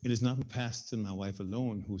it is not the pastor and my wife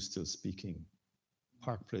alone who's still speaking.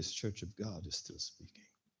 Park Place Church of God is still speaking.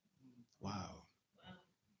 Wow.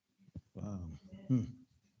 Wow.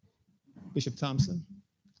 Bishop Thompson?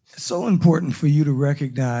 It's so important for you to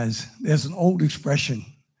recognize there's an old expression,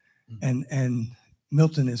 and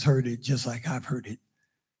Milton has heard it just like I've heard it.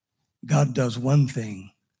 God does one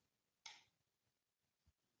thing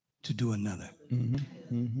to do another.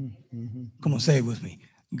 Come on, say it with me.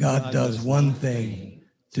 God does one thing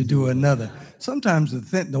to do another. Sometimes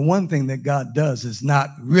the one thing that God does is not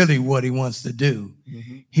really what he wants to do.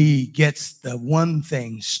 He gets the one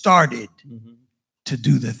thing started to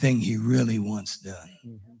do the thing he really wants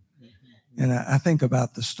done. And I think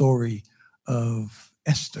about the story of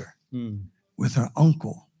Esther with her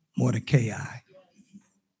uncle, Mordecai,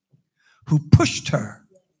 who pushed her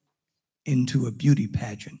into a beauty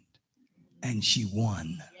pageant, and she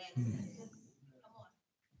won.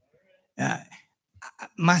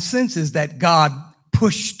 My sense is that God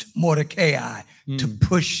pushed Mordecai to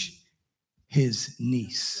push his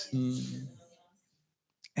niece,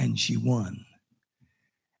 and she won.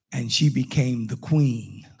 And she became the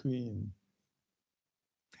queen.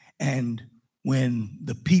 And when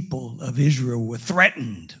the people of Israel were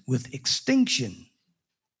threatened with extinction,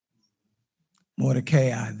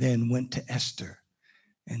 Mordecai then went to Esther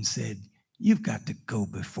and said, "You've got to go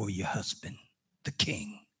before your husband, the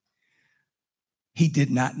king." He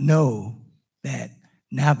did not know that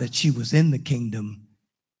now that she was in the kingdom,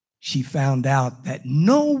 she found out that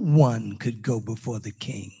no one could go before the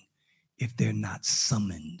king if they're not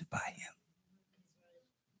summoned by him.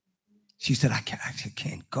 She said, I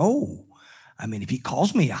can't go. I mean, if he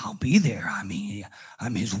calls me, I'll be there. I mean,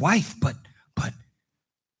 I'm his wife, but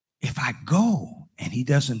if I go and he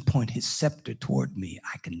doesn't point his scepter toward me,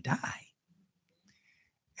 I can die.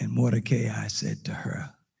 And Mordecai said to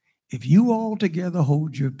her, if you altogether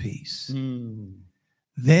hold your peace,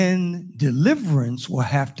 then deliverance will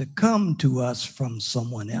have to come to us from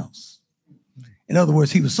someone else. In other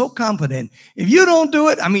words, he was so confident, if you don't do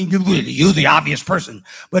it, I mean, you're the obvious person,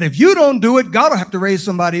 but if you don't do it, God will have to raise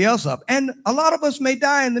somebody else up. And a lot of us may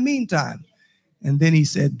die in the meantime. And then he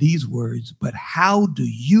said these words, but how do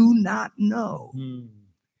you not know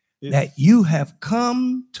that you have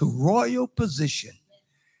come to royal position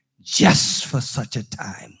just for such a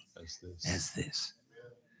time as this?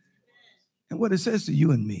 And what it says to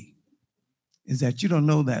you and me is that you don't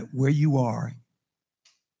know that where you are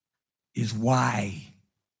is why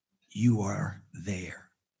you are there.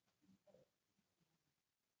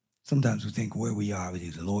 Sometimes we think where we are,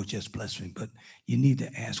 the Lord just blessed me, but you need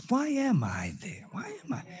to ask, why am I there? Why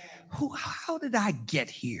am I? How did I get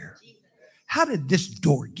here? How did this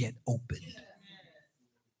door get opened?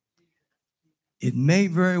 It may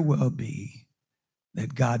very well be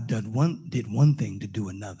that God did one thing to do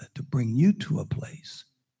another, to bring you to a place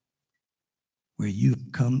where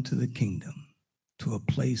you've come to the kingdom, to a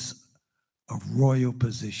place of royal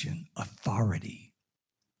position, authority,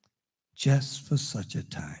 just for such a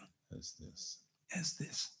time as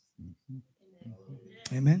this.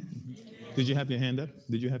 Amen. Did you have your hand up?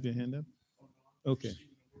 Did you have your hand up? Okay.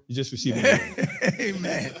 You just received it.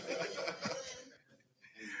 Amen.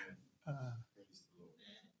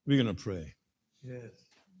 We're going to pray. Yes.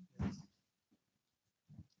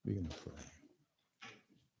 We're going to pray.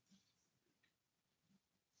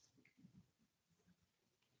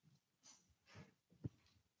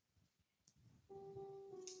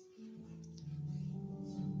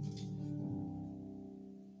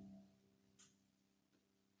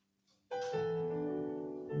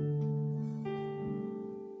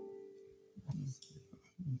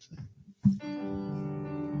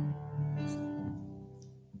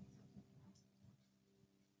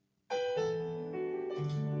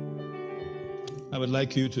 I would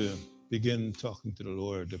like you to begin talking to the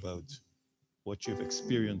Lord about what you've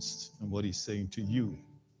experienced and what he's saying to you.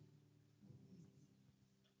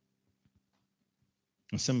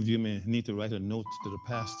 And some of you may need to write a note to the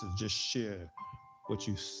pastor, just share what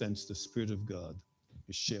you sense the Spirit of God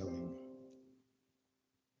is sharing.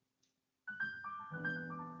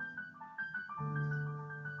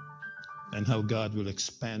 And how God will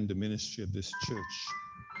expand the ministry of this church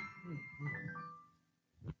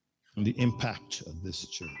and the impact of this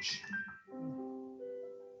church.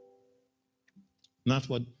 Not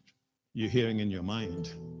what you're hearing in your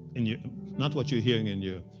mind, not what you're hearing in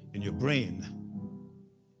your brain,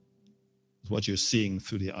 what you're seeing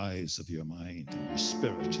through the eyes of your mind and your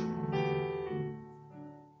spirit.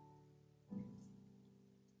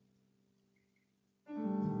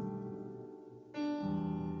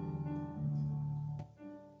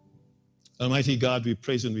 Almighty God, we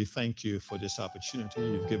praise and we thank you for this opportunity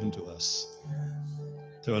you've given to us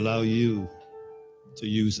to allow you to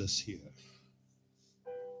use us here.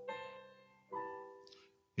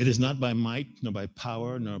 It is not by might, nor by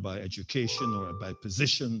power, nor by education, nor by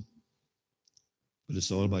position, but it's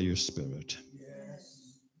all by your Spirit.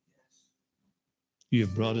 You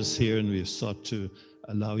have brought us here and we have sought to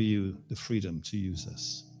allow you the freedom to use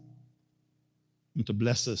us and to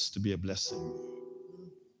bless us to be a blessing.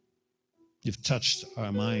 You've touched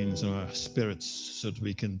our minds and our spirits so that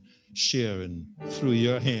we can share and through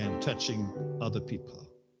your hand touching other people.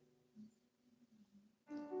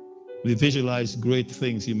 We visualize great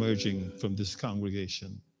things emerging from this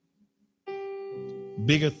congregation.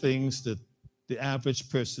 Bigger things that the average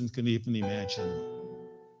person can even imagine.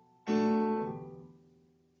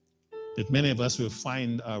 That many of us will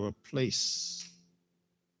find our place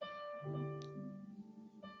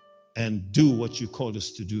and do what you called us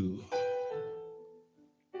to do.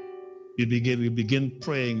 We begin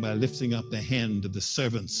praying by lifting up the hand of the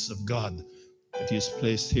servants of God that he has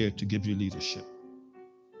placed here to give you leadership.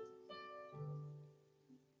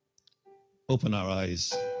 Open our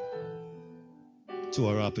eyes to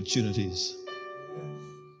our opportunities,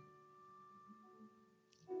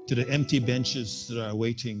 to the empty benches that are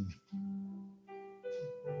waiting,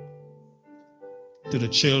 to the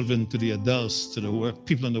children, to the adults, to the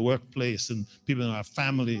people in the workplace and people in our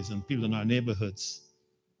families and people in our neighborhoods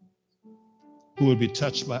who will be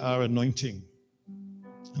touched by our anointing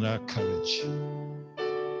and our courage.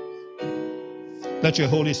 Let your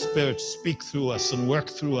Holy Spirit speak through us and work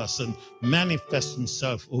through us and manifest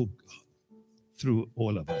himself, oh God, through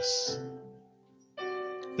all of us.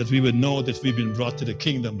 That we would know that we've been brought to the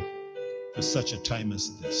kingdom for such a time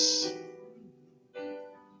as this.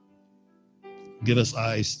 Give us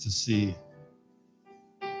eyes to see.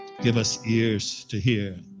 Give us ears to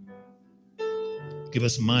hear. Give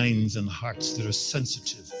us minds and hearts that are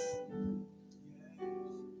sensitive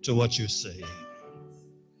to what you're saying.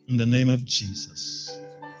 In the name of Jesus.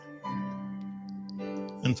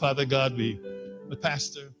 And Father God, the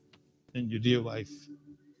pastor and your dear wife,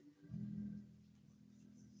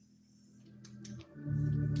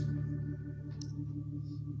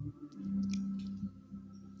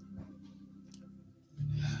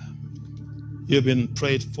 you've been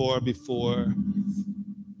prayed for before,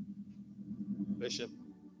 Bishop.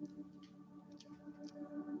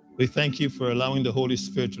 We thank you for allowing the Holy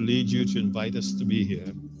Spirit to lead you to invite us to be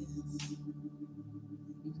here.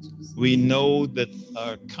 We know that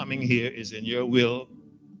our coming here is in your will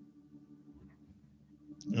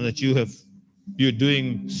and that you're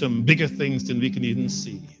doing some bigger things than we can even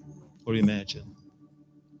see or imagine.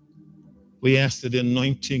 We ask that the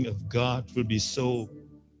anointing of God will be so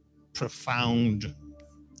profound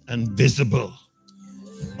and visible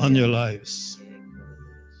on your lives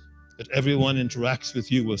that everyone interacts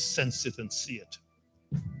with you will sense it and see it.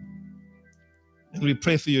 And we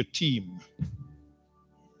pray for your team,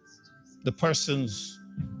 the persons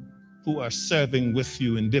who are serving with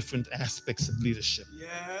you in different aspects of leadership,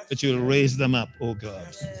 that you'll raise them up, oh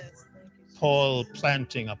God. Paul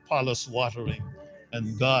planting, Apollos watering,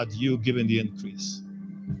 and God, you giving the increase.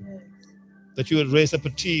 That you would raise up a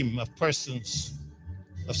team of persons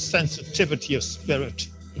of sensitivity of spirit,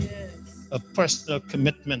 of personal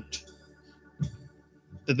commitment,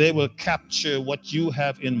 that they will capture what you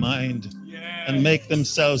have in mind and make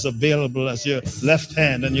themselves available as your left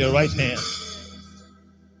hand and your right hand.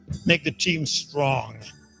 Make the team strong.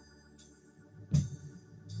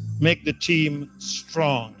 Make the team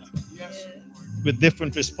strong with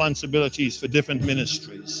different responsibilities for different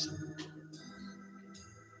ministries.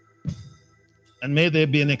 And may there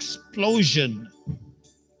be an explosion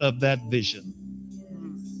of that vision,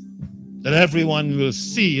 that everyone will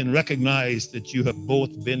see and recognize that you have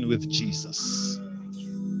both been with Jesus.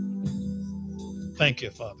 Thank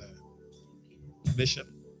you, Father. Bishop.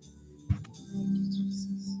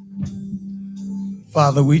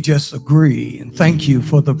 Father, we just agree and thank you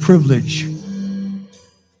for the privilege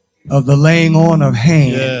of the laying on of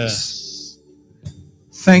hands. Yes.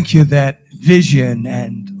 Thank you that vision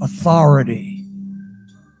and authority,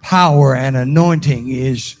 power and anointing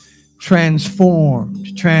is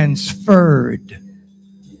transformed, transferred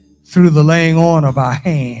through the laying on of our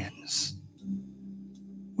hands.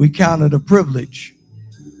 We count it a privilege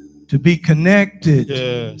to be connected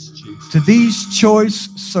Yes, Jesus. to these choice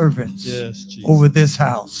servants Yes, Jesus. over this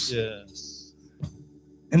house. Yes.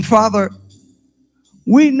 And Father,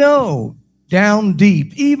 we know down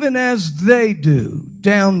deep, even as they do,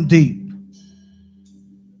 down deep,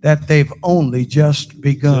 that they've only just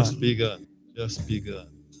begun. Just begun. Just begun.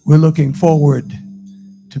 We're looking forward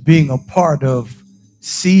to being a part of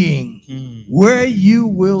seeing where you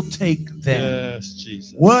will take them. Yes,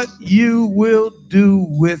 Jesus. What you will do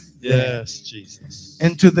with them. Yes, Jesus.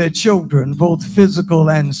 And to their children, both physical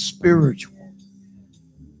and spiritual.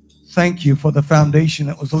 Thank you for the foundation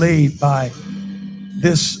that was laid by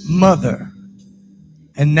this mother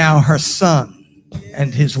and now her son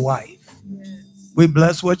and his wife. We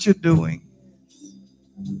bless what you're doing.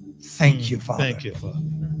 Thank you, Father. Thank you, Father.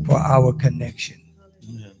 For our connection.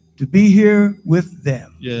 Amen. To be here with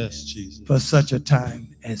them. Yes, Jesus. For such a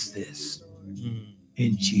time as this.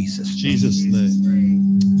 In Jesus'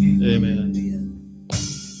 name. name. Amen.